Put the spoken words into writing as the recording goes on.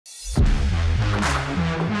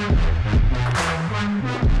So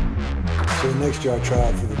next year I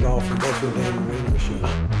tried for the Dolphins. That's what they made radio show.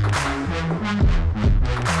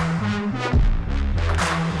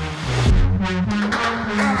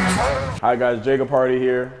 Hi guys, Jacob Hardy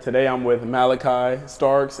here. Today I'm with Malaki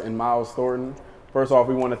Starks and Miles Thornton. First off,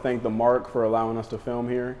 we want to thank the Mark for allowing us to film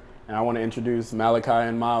here, and I want to introduce Malaki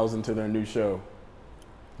and Miles into their new show.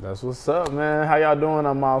 That's what's up, man. How y'all doing?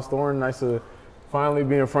 I'm Miles Thornton. Nice to finally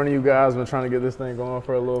be in front of you guys. Been trying to get this thing going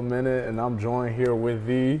for a little minute, and I'm joined here with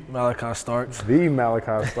the Malaki Starks. The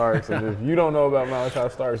Malaki Starks. And if you don't know about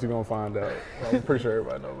Malaki Starks, you're gonna find out. Well, I'm pretty sure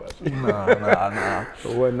everybody know about you. Nah.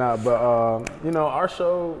 Or whatnot. But you know, our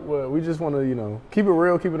show, we just want to, keep it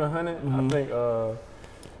real, keep it 100. I think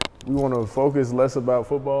we want to focus less about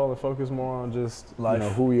football and focus more on just life.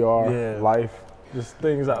 Who we are, Yeah. life. Just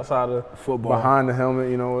things outside of Football. behind the helmet,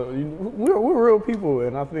 we're real people,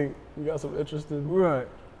 and I think we got some interesting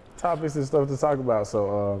topics and stuff to talk about.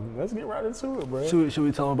 So let's get right into it, bro. Should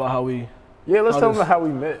we tell them about how we? Yeah, let's tell them how we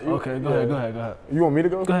met. Okay, go ahead. You want me to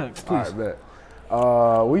go? Go ahead, please.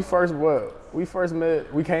 All right, bet. We first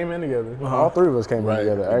met. We came in together. All three of us came in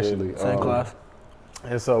together, actually. Same class.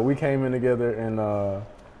 And so we came in together, and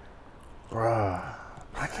bruh,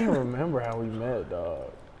 I can't remember how we met,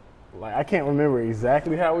 dog. Like, I can't remember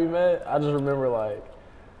exactly how we met. I just remember,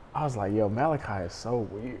 I was like, yo, Malaki is so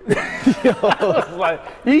weird.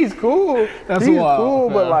 He's cool. That's he's wild, cool,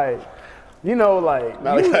 man. but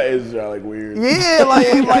Malaki is weird. yeah,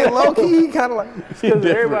 like low key, kind of like because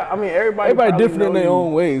everybody different in their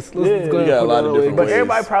own ways. Let's go ahead and got a put lot that of away. different But ways.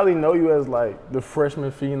 everybody probably know you as the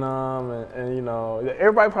freshman phenom, and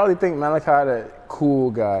everybody probably think Malaki that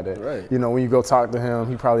cool guy that when you go talk to him,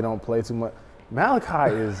 he probably don't play too much.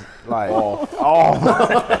 Malaki is off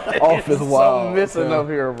is wild. Something missing up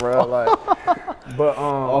here, bro. But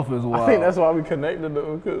off is wild. I think that's why we connected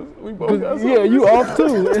though, because we both got Yeah, you off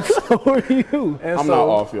too, and so are you. And I'm not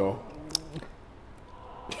off, y'all.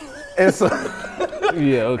 And so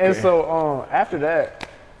Yeah, okay. And so after that,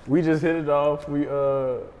 we just hit it off. We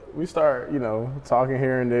start, talking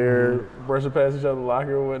here and there, brushing past each other's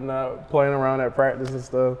locker and whatnot, playing around at practice and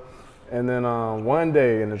stuff. And then one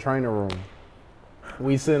day in the training room,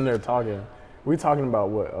 we sitting there talking. We talking about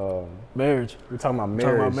what? Marriage. We talking about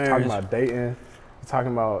marriage. Talking about dating. We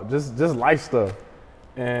talking about just life stuff.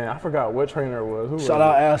 And I forgot what trainer it was. Who Shout was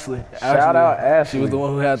out it? Ashley. Shout out Ashley. She was the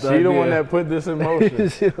one who had the She idea. the one that put this in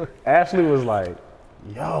motion. Ashley was like,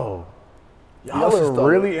 yo, y'all should are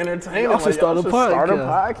start really entertaining. y'all should start a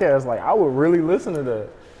podcast. Like, I would really listen to that.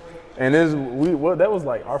 And that was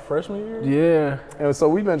like our freshman year? Yeah. And so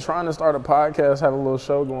we've been trying to start a podcast, have a little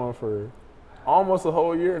show going for almost a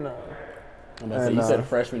whole year now. You said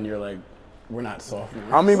freshman year, we're not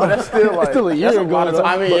sophomores. I mean, but that's still like still a year that's lot of ago,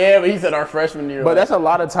 time. but he said our freshman year. But that's a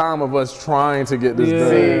lot of time of us trying to get this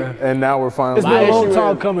done, and now we're finally. It's been a long issue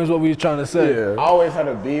time is- coming is what we was trying to say. Yeah. I always had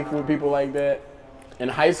a beef with people like that. In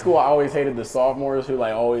high school, I always hated the sophomores who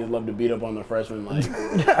always loved to beat up on the freshmen.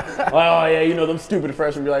 Oh yeah, them stupid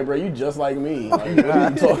freshmen. Be like, bro, you just like me. Like, what are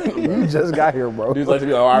you talking about? You just got here, bro. Dudes like to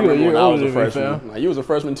be like, oh, I remember when I was a older than me, freshman. fam. Like, you was a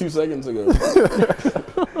freshman 2 seconds ago.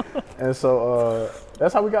 And so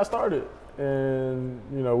that's how we got started. And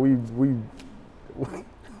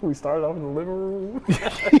we started off in the living room.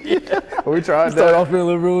 We tried Started that. off in the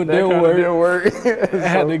living room, That didn't kind of work. didn't work. I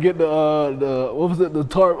had to get the what was it, the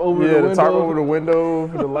tarp over the window. the tarp over the window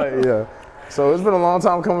for the light. Yeah. So it's been a long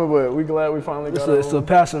time coming, but we glad we finally got It's a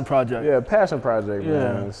passion project. Yeah, passion project,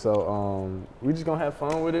 Yeah. man. So we just gonna have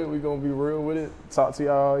fun with it. We gonna be real with it. Talk to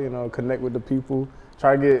y'all, connect with the people.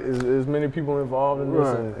 Try to get as many people involved in this,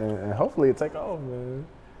 Right. and hopefully it take off, man.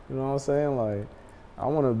 You know what I'm saying? Like, I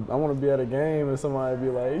wanna be at a game and somebody be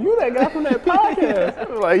like, "You that guy from that podcast?"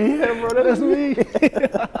 I'm like, yeah, bro, that's me.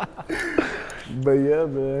 But yeah,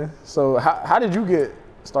 man. So how did you get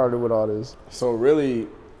started with all this? So really,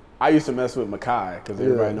 I used to mess with Makai because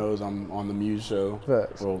everybody knows I'm on the Muse show.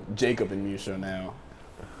 Facts. Well, Jacob and Muse show now.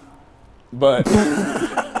 But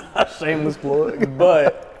Shameless plug.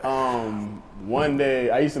 But one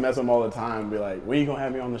day, I used to mess with him all the time, be like, when you gonna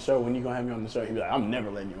have me on the show? When you gonna have me on the show? He'd be like, I'm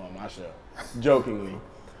never letting you on my show, jokingly.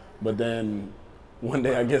 But then one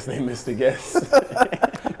day, I guess they missed a guest.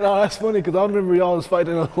 No, that's funny because I remember y'all was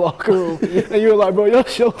fighting in the locker room, and you were like, "Bro, your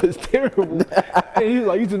show is terrible." And he's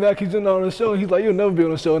like, "You not keep on the show." And he's like, "You'll never be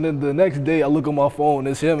on the show." And then the next day, I look on my phone,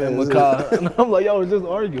 it's him and Makai, and I'm like, "Y'all was just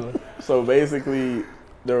arguing." So basically,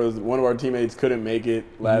 there was one of our teammates couldn't make it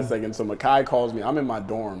last second, so Makai calls me. I'm in my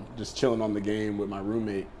dorm, just chilling on the game with my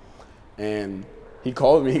roommate, and he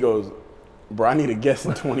calls me. He goes, "Bro, I need a guest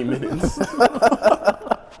in 20 minutes."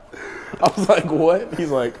 I was like, "What?"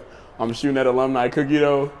 He's like, "I'm shooting at alumni cookie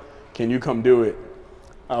dough. Can you come do it?"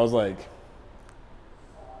 I was like,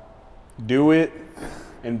 do it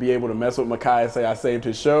and be able to mess with Makai and say I saved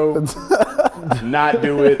his show. Not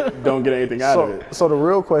do it, don't get anything out of it. So the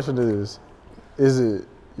real question is it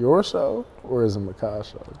your show or is it Makai's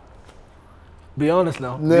show? Be honest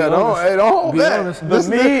now. Yeah, don't. Be honest. This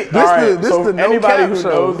So no anybody cap who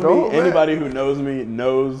show. knows me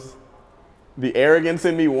knows the arrogance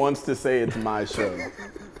in me wants to say it's my show.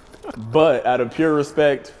 But out of pure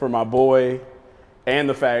respect for my boy and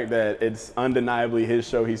the fact that it's undeniably his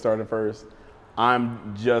show, he started first,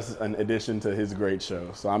 I'm just an addition to his great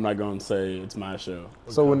show. So I'm not going to say it's my show.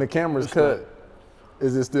 So when the camera's cut,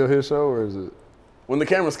 is it still his show or is it? When the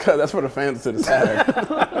camera's cut, that's for the fans to decide.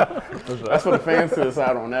 That's for the fans to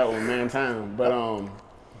decide on that one, man, time. But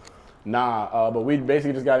but we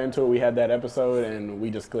basically just got into it. We had that episode and we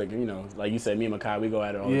just clicked. You know, like you said, me and Makai, we go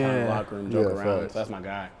at it all the time in the locker room, joke around. So that's my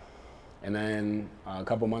guy. And then a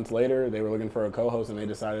couple months later, they were looking for a co-host and they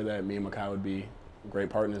decided that me and Makai would be great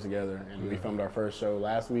partners together. And we filmed our first show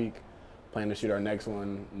last week, plan to shoot our next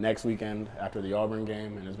one next weekend after the Auburn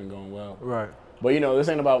game, and it's been going well. Right. But, you know, this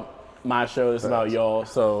ain't about my show, it's about y'all.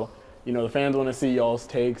 So, you know, the fans want to see y'all's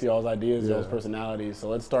takes, y'all's ideas, y'all's personalities. So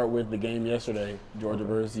let's start with the game yesterday, Georgia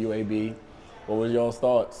versus UAB. What was y'all's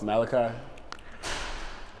thoughts? Malachi?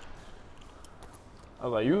 I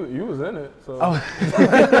was like, you was in it, so I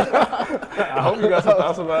hope you got some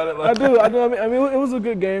thoughts about it. I do. I mean, it was a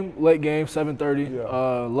good game, late game, 7:30. Yeah.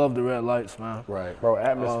 Love the red lights, man. Right. Bro,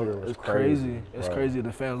 atmosphere was It's crazy. It's bro. crazy.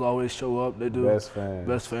 The fans always show up. They do. Best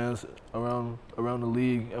fans around the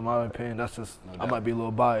league, in my opinion. That's just, I might be a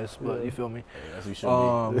little biased, but you feel me? Yeah, as we should be.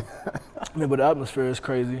 I mean, but the atmosphere is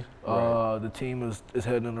crazy. The team is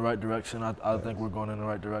heading in the right direction. I think we're going in the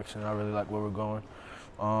right direction. I really like where we're going.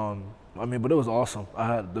 I mean, but it was awesome. I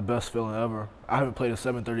had the best feeling ever. I haven't played a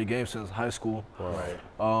 7:30 game since high school. Right.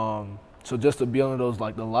 So just to be under those,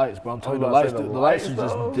 like, the lights, bro. I'm telling you, the lights are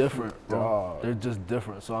just different, bro. They're just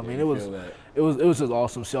different. So I mean, it was just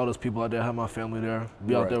awesome. See all those people out there. Have my family there.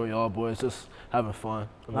 Be out there with y'all boys, just having fun.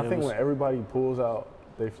 I think when everybody pulls out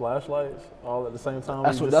their flashlights all at the same time,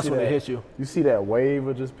 that's when it hits you. You see that wave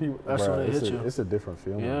of just people. That's when it hits you. It's a different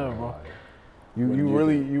feeling. Yeah, bro. Like,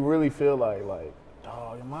 you really feel like,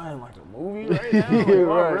 oh, am I in like a movie right now? Like,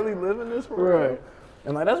 am I really living this for real?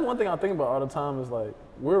 And like that's one thing I think about all the time is like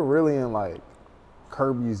we're really in like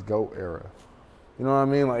Kirby's GOAT era. You know what I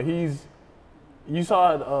mean? Like you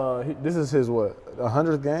saw it. This is his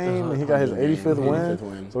 100th game, and he got his 85th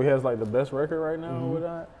win. So he has like the best record right now with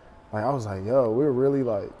that. Like I was like, yo, we're really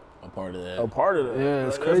like a part of that. Yeah,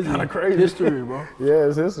 it's crazy. Kind of crazy. History, bro. Yeah,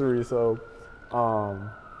 it's history. So,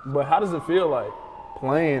 but how does it feel like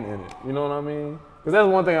playing in it? You know what I mean? Because that's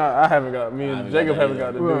one thing I haven't got. Me and Jacob haven't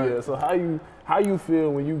got to do yet. So how you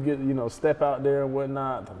feel when you get step out there and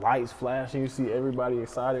whatnot, the lights flashing, you see everybody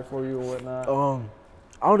excited for you and whatnot.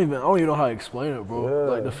 I don't even know how to explain it, bro.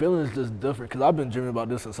 Yeah. Like the feeling is just different. Cause I've been dreaming about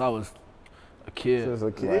this since I was a kid. Since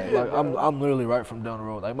a kid, like I'm literally right from down the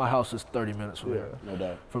road. Like my house is 30 minutes from here, no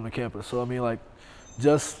doubt, from the campus. So I mean, like,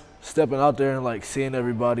 just stepping out there and like seeing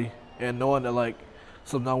everybody and knowing that like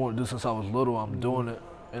something I want to do since I was little, I'm doing it.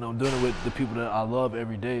 And I'm doing it with the people that I love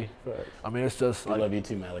every day. Right. I mean, it's just like. I love you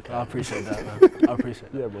too, Malaki. I appreciate that, man. I appreciate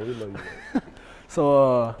that. Yeah, bro, we love you.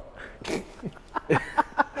 So,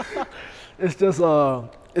 it's just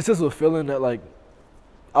a feeling that like,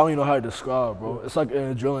 I don't even know how to describe, bro. It's like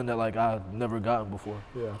an adrenaline that like I've never gotten before.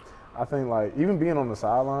 Yeah, I think like even being on the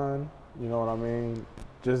sideline, you know what I mean?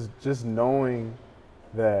 Just knowing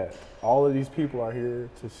that all of these people are here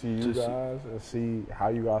to see you guys and see how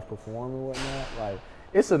you guys perform and whatnot. Like,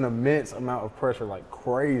 it's an immense amount of pressure, like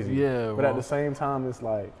crazy. Yeah, but at the same time, it's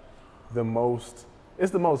like the most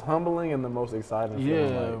humbling and the most exciting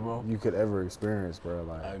feeling like you could ever experience, bro.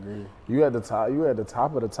 Like, I agree. You at the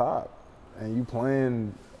top of the top, and you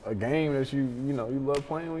playing a game that you love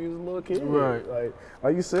playing when you was a little kid. Right.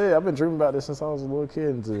 Like you said, I've been dreaming about this since I was a little kid,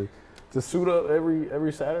 and to suit up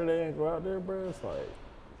every Saturday and go out there, bro. It's like.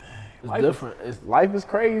 It's different. Life is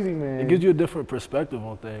crazy, man. It gives you a different perspective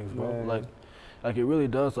on things, bro. Man. Like it really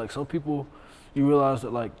does. Like some people, you realize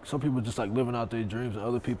that like some people just like living out their dreams, and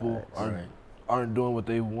other people aren't doing what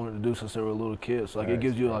they wanted to do since they were a little kid. So like it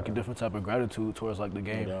gives you like a different type of gratitude towards like the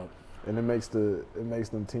game. And it makes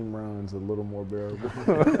them team runs a little more bearable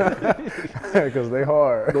because they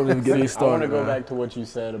hard. Don't even get me started. I want to go back to what you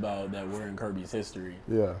said about that we're in Kirby's history.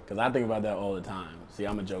 Yeah. Because I think about that all the time. See,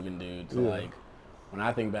 I'm a joking dude, so like. When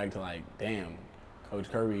I think back to like, damn, Coach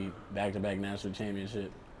Kirby, back-to-back national championship,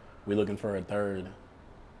 we looking for a third.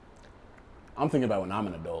 I'm thinking about when I'm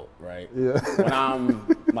an adult, right? Yeah. When I'm,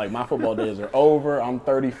 like, my football days are over, I'm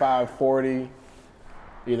 35, 40,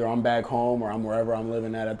 either I'm back home or I'm wherever I'm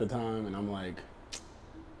living at the time, and I'm like,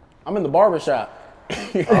 I'm in the barbershop.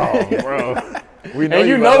 Oh, bro. We know And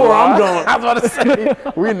you about know to where I'm lie. going. I was about to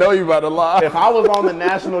say, we know you about to lie. If I was on the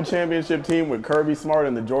national championship team with Kirby Smart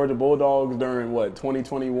and the Georgia Bulldogs during,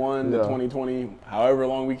 2021 to 2020, however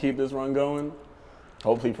long we keep this run going,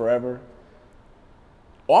 hopefully forever.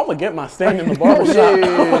 Oh, I'm going to get my stand in the barbershop.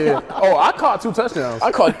 Yeah. Oh, I caught 2 touchdowns.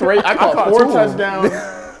 I caught 4 2. touchdowns.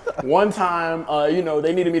 One time,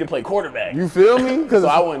 they needed me to play quarterback. You feel me? So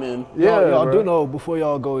I went in. Yeah, y'all bro. do know before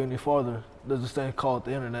y'all go any farther, there's this thing called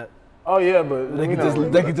the internet. Oh yeah, but They can just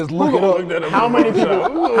look it up. How many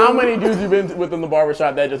dudes you been with in the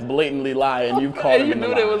barbershop that just blatantly lie and you caught them You in the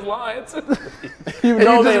knew lie? they was lying too. You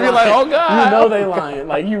know you just they be lying. like, oh, God. You know they lying.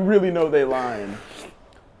 Like, you really know they lying.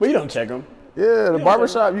 But you don't check them. Yeah, the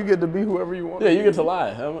barbershop, you get to be whoever you want. Yeah, you get to lie.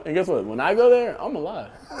 And guess what? When I go there, I'm a lie.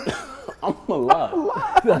 I'm a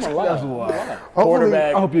lie. That's wild.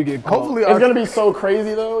 Quarterback. I hope you get caught. Hopefully, It's going to be so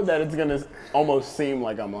crazy, though, that it's going to almost seem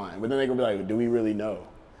like I'm lying. But then they're going to be like, do we really know?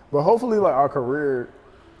 but hopefully, like our career,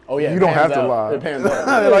 Oh, yeah. you it don't pans have to out. lie. It pans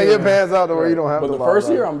out. like it pans out to where you don't have But to the lie. first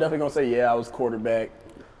about year, it. I'm definitely going to say, yeah, I was quarterback.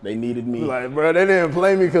 They needed me. Like, bro, they didn't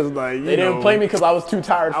play me because, like, They didn't play me because I was too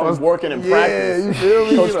tired from working in practice. you feel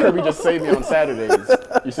me? Coach Kirby just saved me on Saturdays.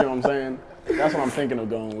 You see what I'm saying? That's what I'm thinking of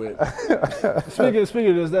going with. Speaking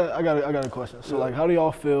of this, I got a question. So like, how do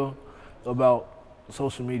y'all feel about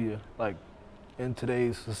social media, like in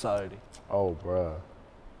today's society? Oh, bro,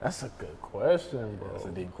 that's a good question, bro. That's a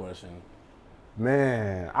deep question.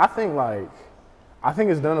 Man, I think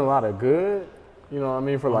it's done a lot of good. You know what I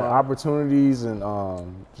mean, for like opportunities and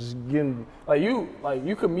just getting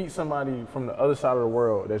you could meet somebody from the other side of the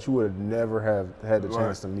world that you would have never have had the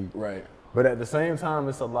chance to meet. Right. But at the same time,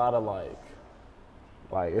 it's a lot of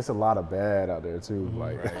it's a lot of bad out there too.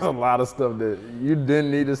 Like there's a lot of stuff that you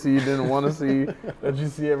didn't need to see, you didn't want to see, that you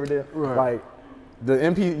see every day. Right. Like the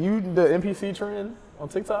NPC trend on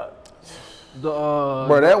TikTok.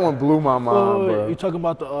 Bro, That one blew my mind, bro. You talking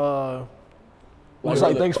about the Like, what's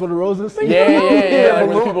like thanks for the roses? Yeah. Like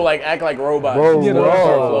when people like act like robots. Bro, You know, bro.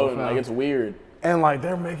 start floating. Like it's weird. And like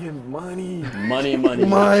they're making money.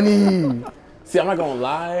 Money. See, I'm not gonna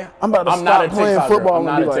lie. I'm about to not stop a playing TikToker. football I'm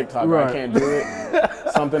not and a be like, TikToker. right. I can't do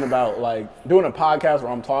it. Something about like doing a podcast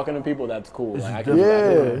where I'm talking to people. That's cool. Like, I can do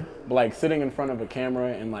that. But like sitting in front of a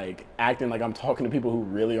camera and like acting like I'm talking to people who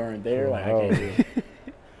really aren't there. Like I can't do it.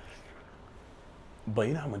 But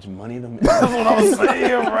you know how much money them is? That's what I'm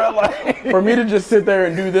saying, bro. Like, For me to just sit there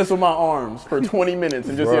and do this with my arms for 20 minutes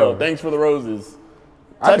and just yell, thanks for the roses.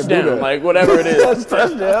 I could do Touchdown, that. like whatever it is.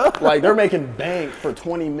 touchdown. Like they're making bank for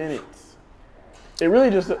 20 minutes. It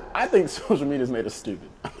really just, I think social media's made us stupid.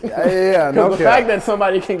 Yeah, no Because the fact that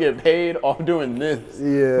somebody can get paid off doing this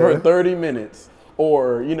for 30 minutes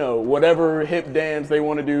or, whatever hip dance they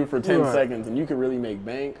want to do for 10 seconds and you can really make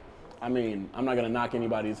bank. I mean, I'm not going to knock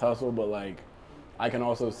anybody's hustle, but like, I can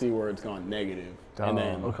also see where it's gone negative. And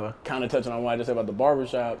then kind of touching on what I just said about the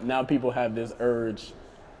barbershop, now people have this urge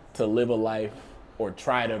to live a life or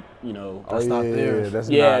try to, That's not theirs. That's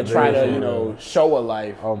yeah, not try theirs, to, show a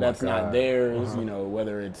life Oh my that's not God. theirs,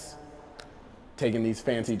 whether it's taking these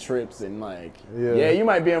fancy trips and like, Yeah. you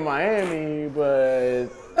might be in Miami, but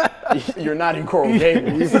you're not in Coral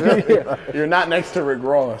Gables. You're not next to Rick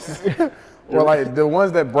Ross. Or like the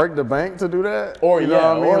ones that break the bank to do that, Or, you know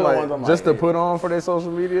yeah, what I mean? or the Like ones I'm just like, to put on for their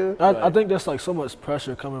social media. I think that's like so much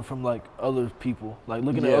pressure coming from like other people, like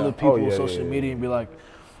looking at Yeah. other people Oh, on yeah, social yeah, media and be like,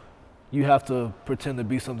 you have to pretend to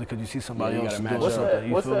be something because you see somebody you else gotta doing match up. something.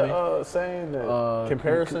 You What's feel me? that saying that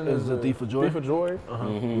comparison is a thief of joy? Thief of joy.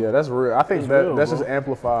 Mm-hmm. Yeah, that's real. I think It's that real, that's bro. just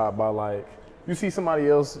amplified by like you see somebody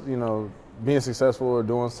else, being successful or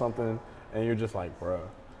doing something, and you're just like, bruh.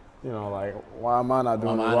 Like, why am I not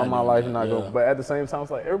doing it? Why my life not going? But at the same time,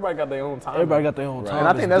 it's like everybody got their own time. Everybody got their own time. And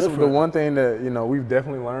I think that's It's the one thing that we've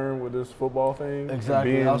definitely learned with this football thing.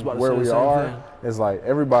 Exactly. Being I was about to where say the we same are thing. is like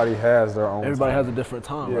everybody has their own. Everybody time. has a different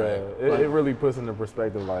time. Yeah, Right. it really puts into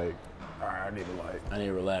perspective. Like, all right, I need to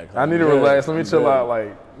relax. I need to Good. relax. Let me chill Good. out.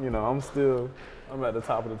 Like, I'm at the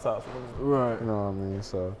top of the top. So Right. you know what I mean?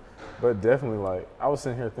 So, but definitely, like, I was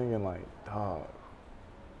sitting here thinking, like, dog,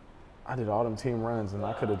 I did all them team runs and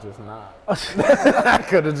I could have just not. I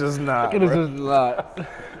could have just not. It is bro. just a lot.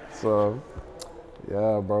 So,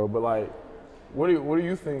 yeah, bro. But like, what do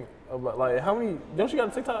you think about like how many? Don't you got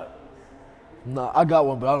a TikTok? Nah, I got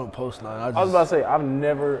one, but I don't post none. I was about to say I've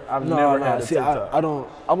never had a See, TikTok. I don't.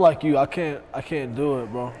 I'm like you. I can't do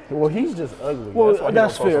it, bro. Well, he's just ugly. Well, why he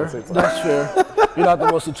that's don't fair. post on TikTok. That's fair. You're not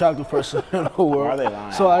the most attractive person in the world. Why are they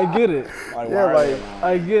lying? So I get it. Like, Yeah, why are like, they lying?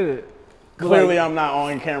 I get it. Clearly, I'm not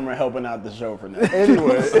on camera helping out the show for now.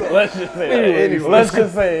 Anyway, Let's just say that. Let's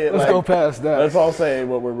just say it. Let's like, go past that. Let's all say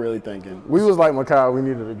what we're really thinking. we was like Makai. We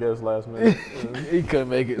needed a guest last minute. He couldn't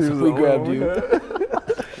make it, He so was we the grabbed only you.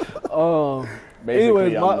 Basically,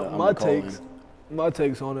 Anyways, I'm my the calling. my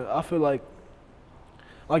takes on it. I feel like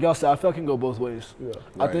y'all said, I feel like it can go both ways. Yeah.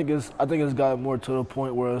 I think it's gotten more to the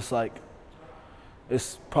point where it's like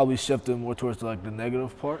it's probably shifting more towards like the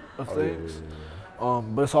negative part of things.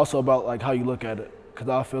 But it's also about like how you look at it. Cause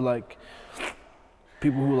I feel like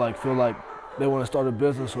people who like feel like they want to start a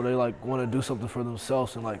business or they like want to do something for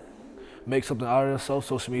themselves and like make something out of themselves,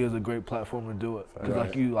 social media is a great platform to do it. Cause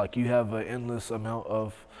like you have an endless amount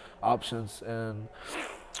of options and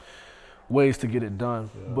ways to get it done.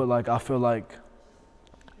 But like I feel like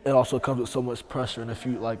it also comes with so much pressure, and if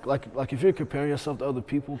you like if you're comparing yourself to other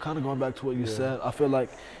people, kind of going back to what you said, I feel like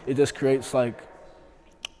it just creates like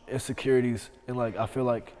insecurities, and like I feel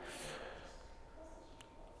like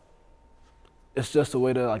it's just a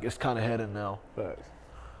way to like it's kind of headed now.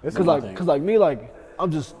 It's Cause like me, like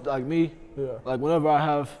I'm just like me. Yeah. Like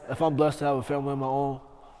whenever if I'm blessed to have a family of my own,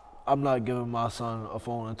 I'm not giving my son a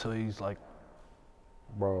phone until he's like,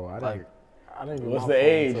 bro. I didn't. What's the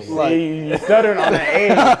age? See, you stuttering on the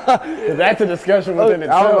age. 'Cause that's a discussion within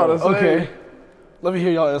I was about itself. to say, okay, let me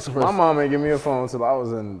hear y'all answer first. my mom ain't give me a phone until I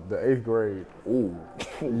was in the 8th grade. Ooh.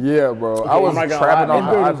 Yeah, bro. I was I'm not gonna trapping lie, on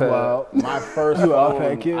her Eighth grade is iPad. wild. My first You an phone,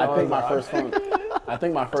 iPad kid? I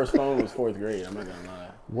think my first phone was 4th grade. I'm not gonna lie.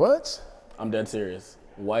 What? I'm dead serious.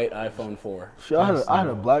 White iPhone 4. Shit, I had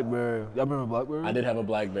a BlackBerry. Y'all remember BlackBerry? I did have a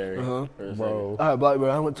BlackBerry. For a Bro. I had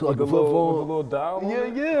BlackBerry. I went to like a flip With the phone. little dial?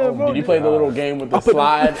 Yeah, bro. Did you play the little game with the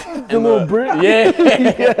slide? The little brick? Yeah.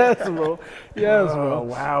 Yes, bro. Yes, Oh, bro.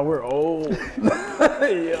 wow, we're old.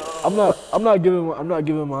 I'm not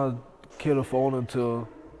giving my kid a phone until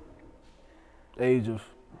age of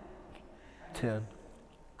 10.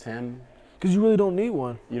 10? Cause you really don't need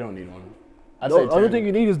one. You don't need one. I'd The say 10. only thing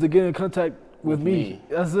you need is to get in contact with With me. me.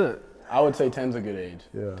 That's it. I would say 10's a good age.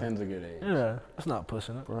 Yeah. 10's a good age. Yeah, that's not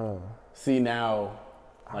pushing it. Bro. See now,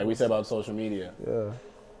 like we said about social media, Yeah.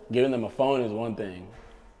 giving them a phone is one thing.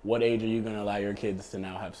 What age are you gonna allow your kids to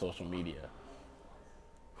now have social media?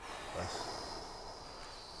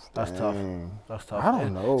 That's tough. That's tough. I don't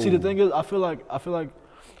And know. See, the thing is, I feel like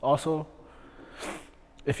also,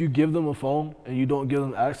 if you give them a phone and you don't give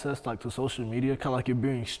them access like to social media, kind of like you're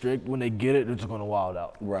being strict. When they get it, they're just gonna wild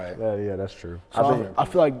out. Right. Yeah, that's true. So I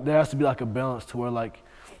feel like there has to be like a balance to where like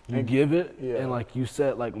you give it yeah. and like you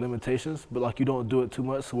set like limitations, but like you don't do it too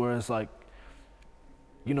much to where it's like,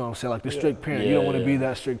 you know what I'm saying, like the strict parent. You don't want to be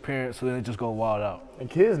that strict parent, so then they just go wild out. And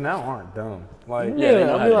kids now aren't dumb. Like, Yeah, they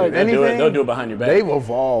know I how mean, to like, do it. anything, They'll do it behind your back. they've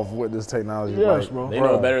evolved with this technology. Yes, like, bro. They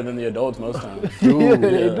know better than the adults most times. Dude,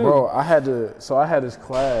 they do. bro, I had this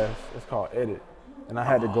class, it's called Edit, and I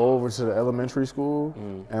had to go over to the elementary school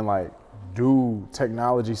and like do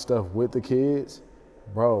technology stuff with the kids.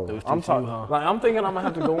 Bro, I'm talking, like I'm thinking I'm gonna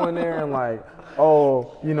have to go in there and like,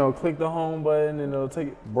 oh, you know, click the home button and it'll take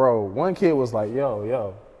it. Bro, one kid was like,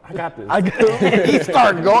 yo, I got this. He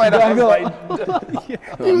started going. I was like,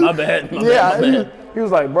 My bad. My bad. he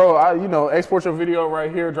was like, bro, export your video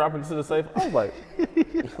right here, drop it into the safe. I was like,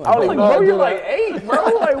 bro, you're like 8, bro.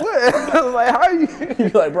 Like what? I was like, how are you? You're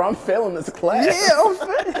like, bro, I'm failing this class. Yeah, I'm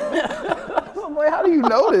I'm like, how do you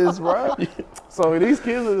know this, bro? So these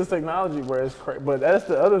kids with this technology, bro, it's crazy. But that's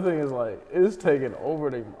the other thing is like, it's taking over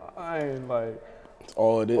their mind, like. That's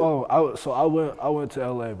all it is. Oh, I went to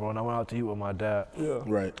LA, bro, and I went out to eat with my dad. Yeah.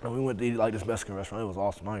 Right. And we went to eat like this Mexican restaurant. It was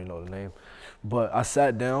awesome. I don't even know the name. But I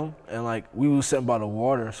sat down and like we was sitting by the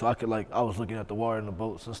water, so I was looking at the water and the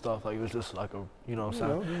boats and stuff. Like it was just like you know what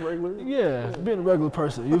I'm saying? Just regular. Yeah, being a regular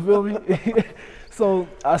person, you feel me? So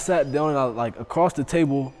I sat down and I like across the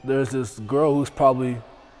table, there's this girl who's probably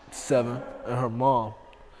 7 and her mom.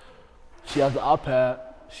 She has the iPad,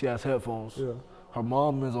 she has headphones. Yeah. Her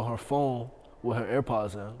mom is on her phone with her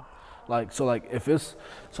AirPods in.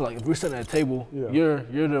 If we're sitting at a table, you're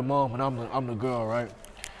the mom and I'm the girl, right?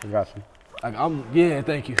 I got you. Like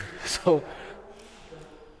thank you. So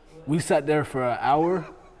we sat there for an hour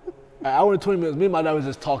and 20 minutes. Me and my dad was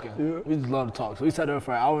just talking. Yeah. We just love to talk. So we sat there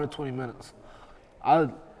for an hour and 20 minutes. I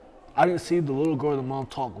didn't see the little girl and the mom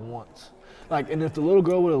talk once. Like, and if the little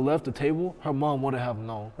girl would have left the table, her mom wouldn't have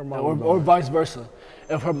known. Or vice versa.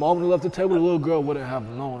 If her mom would have left the table, the little girl wouldn't have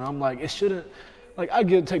known. I'm like, it shouldn't. Like, I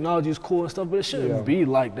get technology is cool and stuff, but it shouldn't be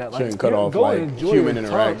like that. Like, Shouldn't cut off go like and enjoy human your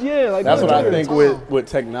interaction. time. Yeah, like that's go what I enjoy think your time. with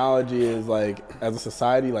technology is like as a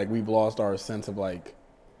society, like we've lost our sense of like,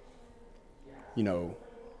 you know,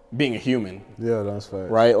 being a human. Yeah, that's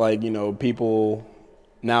fact. Right? Like, people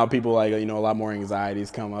now people like, a lot more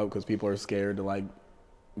anxieties come up because people are scared to like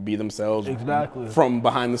be themselves Exactly. from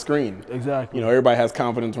behind the screen. Exactly. Everybody has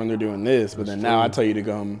confidence when they're doing this, but then now I tell you to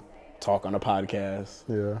come talk on a podcast.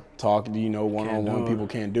 Yeah. Talk, one-on-one. it. People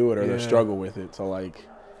can't do it or they Yeah. struggle with it. So like,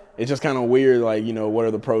 it's just kind of weird. Like, what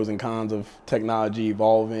are the pros and cons of technology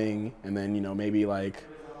evolving, and then maybe like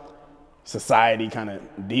society kind of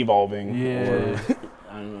devolving. Yeah. Or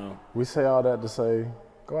I don't know. We say all that to say,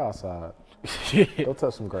 go outside. Go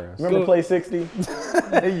touch some grass. Remember Play 60?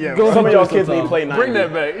 Yeah. Go Some of y'all sometime. kids need Play 90. Bring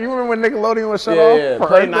that back. You remember when Nickelodeon was shut Yeah, off? yeah. for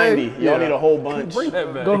Play Earth 90. Day? Y'all need a whole bunch. Bring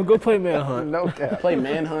that back. Go play Manhunt. No cap. Play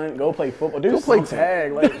Manhunt. Go play football. Do Go play something.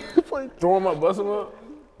 tag. Like, throw them up, bust them up.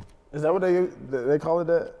 Is that what they call it?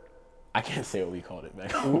 That? I can't say what we called it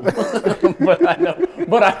back home, but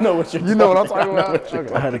I know what you're. You know what I'm talking about? I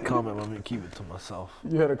Okay. had a comment, but I'm gonna keep it to myself.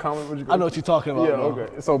 You had a comment? What you I know what you're talking about. Yeah. though.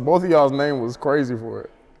 Okay. So both of y'all's name was crazy for it.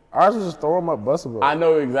 Ours was just throw them up, bust them up. I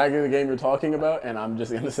know exactly the game you're talking about, and I'm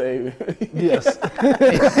just gonna say Yes.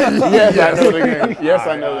 yes. I know the game. Yes,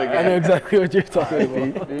 I know the I know game. exactly what you're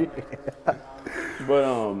talking about.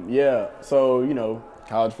 But yeah. So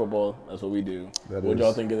college football. That's what we do. That What is.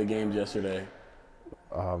 y'all think of the games yesterday?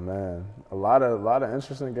 Oh man, a lot of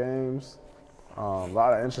interesting games, a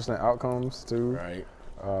lot of interesting outcomes too. Right.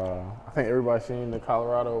 I think everybody's seen the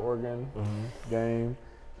Colorado-Oregon game.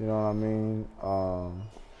 You know what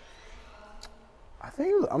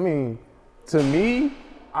I mean? To me,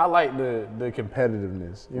 I like the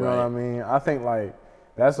competitiveness. You know what I Right. mean? I think like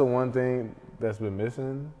that's the one thing that's been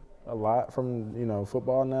missing a lot from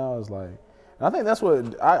football now is like, and I think that's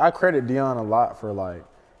what I credit Deion a lot for, like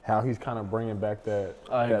how he's kind of bringing back that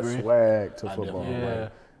agree. swag to I football. definitely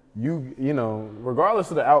agree. Like, regardless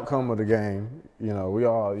of the outcome of the game, we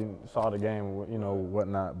all saw the game,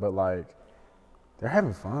 whatnot, but like they're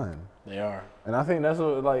having fun. They are. And I think that's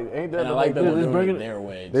what, like, ain't that And I the like whole that thing? they're doing bringing it it- their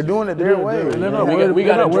way. They're too. doing it their way. And they're you not know? worried, we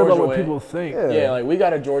they're got not a worried about Georgia what way. people think. Yeah. Yeah, like we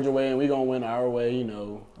got a Georgia way, and we gonna win our way.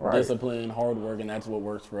 Right. Discipline, hard work, and that's what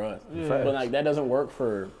works for us. But like that doesn't work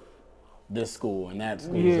for this school and that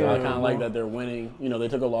school. So I Yeah. kind of like that they're winning. They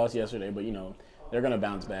took a loss yesterday, but they're gonna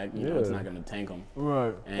bounce back. It's Yeah. not gonna tank them.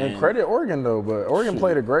 Right. And credit Oregon though, but Oregon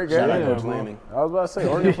played a great game. Shout out Yeah, Coach bro. Lanning. I was about to say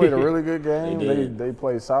Oregon played a really good game. They did. They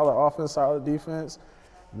played solid offense, solid defense.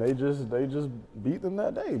 They just beat them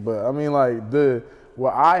that day. But I mean, like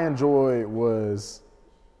what I enjoyed was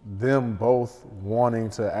them both wanting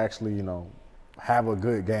to actually, have a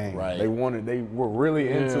good game. Right. They were really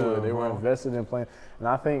into Yeah, it. They were bro. invested in playing, and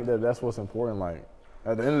I think that's what's important. Like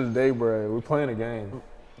at the end of the day, bro, we're playing a game.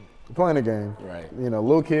 We're playing a game. Right.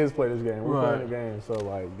 Little kids play this game. We're Right. playing a game. So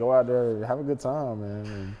like, go out there, have a good time, man.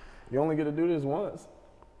 And you only get to do this once.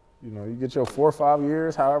 You get your 4 or 5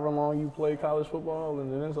 years, however long you play college football,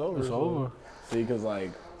 and then it's over. It's So, over. See, because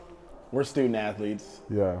like we're student athletes.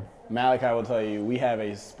 Yeah. Malaki will tell you we have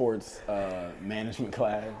a sports management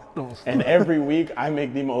class, Don't and every week I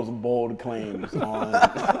make the most bold claims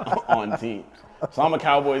on teams. So I'm a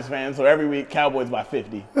Cowboys fan, so every week Cowboys by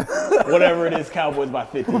 50, whatever it is, Cowboys by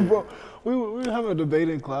 50. Bro, we were having a debate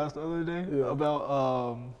in class the other day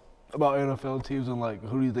about NFL teams and like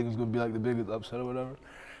who do you think is gonna be like the biggest upset or whatever.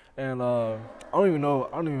 And I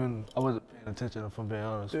wasn't paying attention if I'm being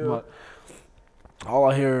honest. But all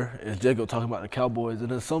I hear is Jacob talking about the Cowboys, and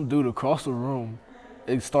then some dude across the room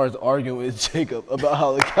starts arguing with Jacob about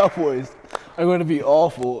how the Cowboys are going to be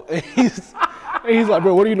awful. And he's like,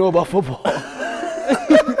 bro, what do you know about football?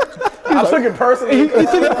 I took it personally. He took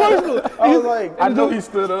it personally. I was like, I know he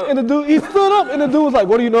stood up. And the dude, he stood up, and the dude was like,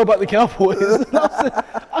 "What do you know about the Cowboys?" And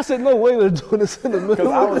I said, "No way, they're doing this in the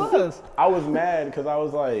middle of the class." I was mad because I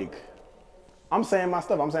was like, I'm saying my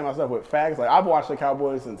stuff with facts. Like I've watched the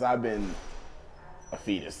Cowboys since I've been a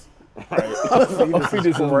fetus, right? This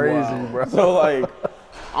is crazy, bro. So like,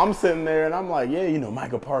 I'm sitting there and I'm like, yeah,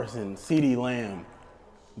 Micah Parsons, C.D. Lamb,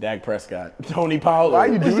 Dak Prescott, Tony Pollard. Why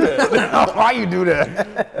you do that? Why you do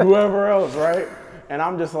that? Whoever else, right? And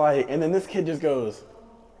I'm just like, and then this kid just goes,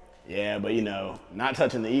 yeah, but not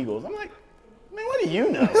touching the Eagles. I'm like, man, what do you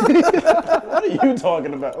know? What are you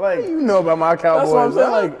talking about? Like, You know about my Cowboys. that's what I'm saying.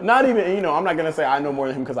 huh? Like, not even, I'm not gonna say I know more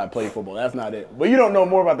than him because I play football. That's not it. But you don't know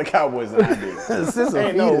more about the Cowboys than I do. Since a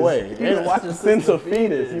Ain't no fetus. way. Ain't watching since a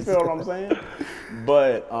fetus. You feel what I'm saying?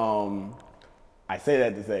 But I say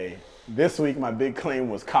that to say this week my big claim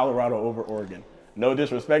was Colorado over Oregon. No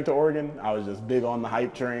disrespect to Oregon, I was just big on the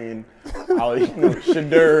hype train. I was,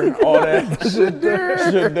 Shadur, all that.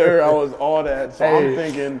 Shadur, I was all that. So I'm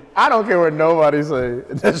thinking. I don't care what nobody say.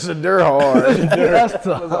 That's Shadur hard. That's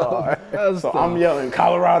tough. That's So tough. I'm yelling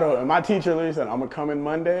Colorado, and my teacher literally said, "I'm gonna come in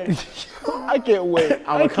Monday. I can't wait.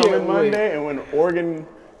 I'm gonna come in Monday, and when Oregon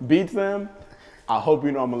beats them, I hope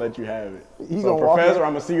you know I'm gonna let you have it. He So, gonna walk Professor, in-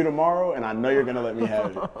 I'm gonna see you tomorrow, and I know you're gonna let me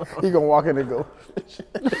have it. He gonna walk in and go.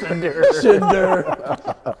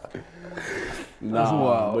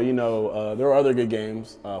 Nah, but you know, there were other good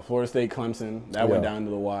games. Florida State, Clemson, that went down to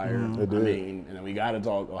the wire. It did. I mean, and then we got to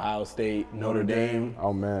talk Ohio State, Notre Dame.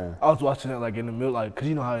 Oh man. I was watching it like in the middle, like, cause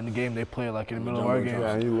you know how in the game they play like in the middle of our game.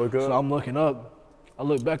 Yeah, you look up. So I'm looking up. I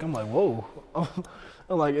look back. I'm like, whoa.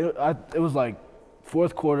 I'm like, it was like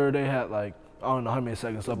fourth quarter. They had like I don't know how many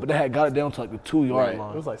seconds left, but they had got it down to like the 2-yard Right.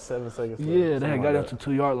 line. It was like 7 seconds. left, Yeah, they something had got like it to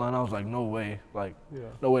the 2-yard line. I was like, no way, like,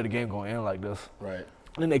 no way the game gonna end like this. Right.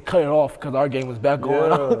 And then they cut it off because our game was back Yeah.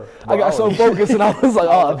 on. I got so focused and I was like,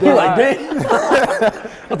 oh damn. You're like, damn.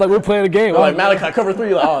 I was like, we're playing a game. Like, Malaki, cover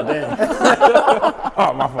 3. Like, oh, damn.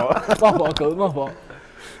 Oh, my fault. My fault, coach. My fault.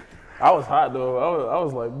 I was hot though. I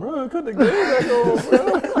was like, bro, cut the game back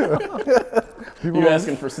on, bro. You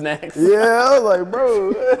asking for snacks? Yeah, I was like,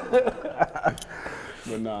 bro.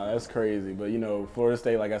 But nah, that's crazy. But you know, Florida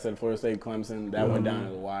State, like I said, Florida State, Clemson, that went down to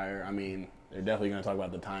the wire. I mean, they're definitely going to talk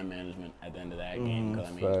about the time management at the end of that game. Because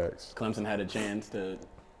I mean, Facts. Clemson had a chance to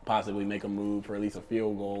possibly make a move for at least a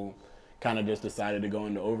field goal. Kind of just decided to go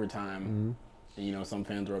into overtime. And you know, some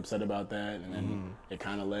fans were upset about that, and then it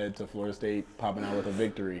kind of led to Florida State popping out with a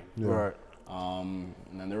victory. Right. And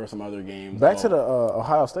then there were some other games. Back to the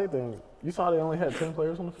Ohio State thing. You saw they only had 10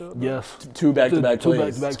 players on the field? Yes. two back-to-back Two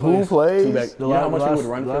plays. back-to-back Two plays? Two back. The You know how last- much we last- would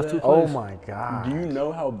run for last that? two Oh plays. my God. Do you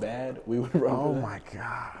know how bad we would run Oh for that? my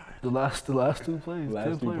God. The last two plays. Last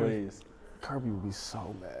 10 two players. plays. Kirby would be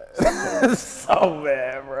so mad. So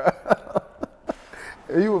mad,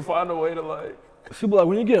 bro. You would find a way to like. See, but like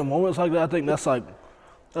when you get moments like that, I think that's like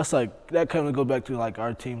that kind of goes back to like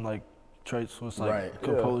our team like traits. So it's like Right.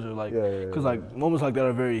 composure, like Yeah. because like moments like that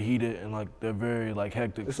are very heated and like they're very like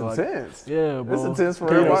hectic. It's so, like, intense. yeah, bro. It's intense for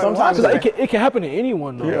You know, everybody. sometimes Cause like, it can happen to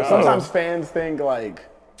anyone though. Yeah. Sometimes fans think like,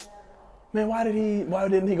 man, why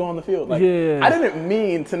didn't he go on the field? Like, Yeah. I didn't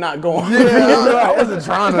mean to not go on the Yeah, field. I wasn't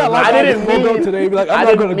trying It's to. not like I didn't gonna go mean today. Be like, I I'm not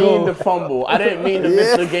didn't gonna mean go. to fumble. I didn't mean to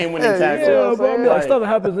miss the game-winning tackle. Yeah, bro. I mean, like Like, stuff that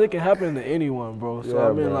happens, it can happen to anyone, bro. So Yeah,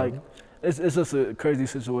 I mean, bro. like, it's just a crazy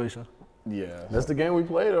situation. yeah. That's the game we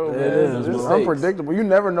played though. It man. is, It's bro. unpredictable. You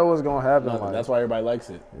never know what's gonna happen. Like, That's why everybody likes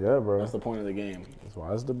it. yeah, bro. That's the point of the game. That's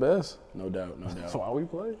why it's the best. No doubt, no That's doubt. why we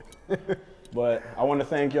play. But I want to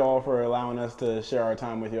thank y'all for allowing us to share our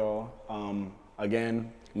time with y'all.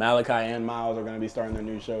 Again, Malaki and Miles are going to be starting their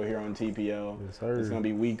new show here on TPL. Yes, sir. It's going to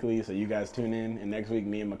be weekly, so you guys tune in. And next week,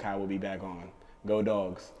 me and Makai will be back on. Go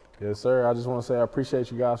Dogs. Yes, sir. I just want to say I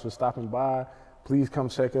appreciate you guys for stopping by. Please come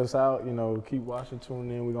check us out. You know, keep watching, tuning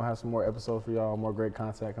in. We're going to have some more episodes for y'all, more great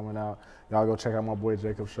content coming out. Y'all go check out my boy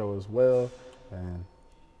Jacob's show as well. And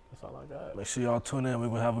That's all I got. Make sure y'all tune in. We're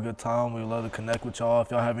gonna have a good time. We love to connect with y'all. If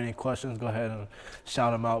y'all have any questions, go ahead and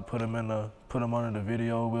shout them out. Put them under the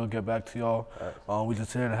video. We'll get back to y'all. We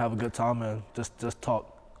just here to have a good time and just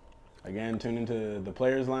talk. Again, tune into the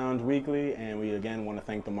Players Lounge weekly, and we again want to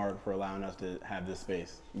thank the Mark for allowing us to have this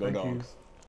space. Go Thank you. Dogs.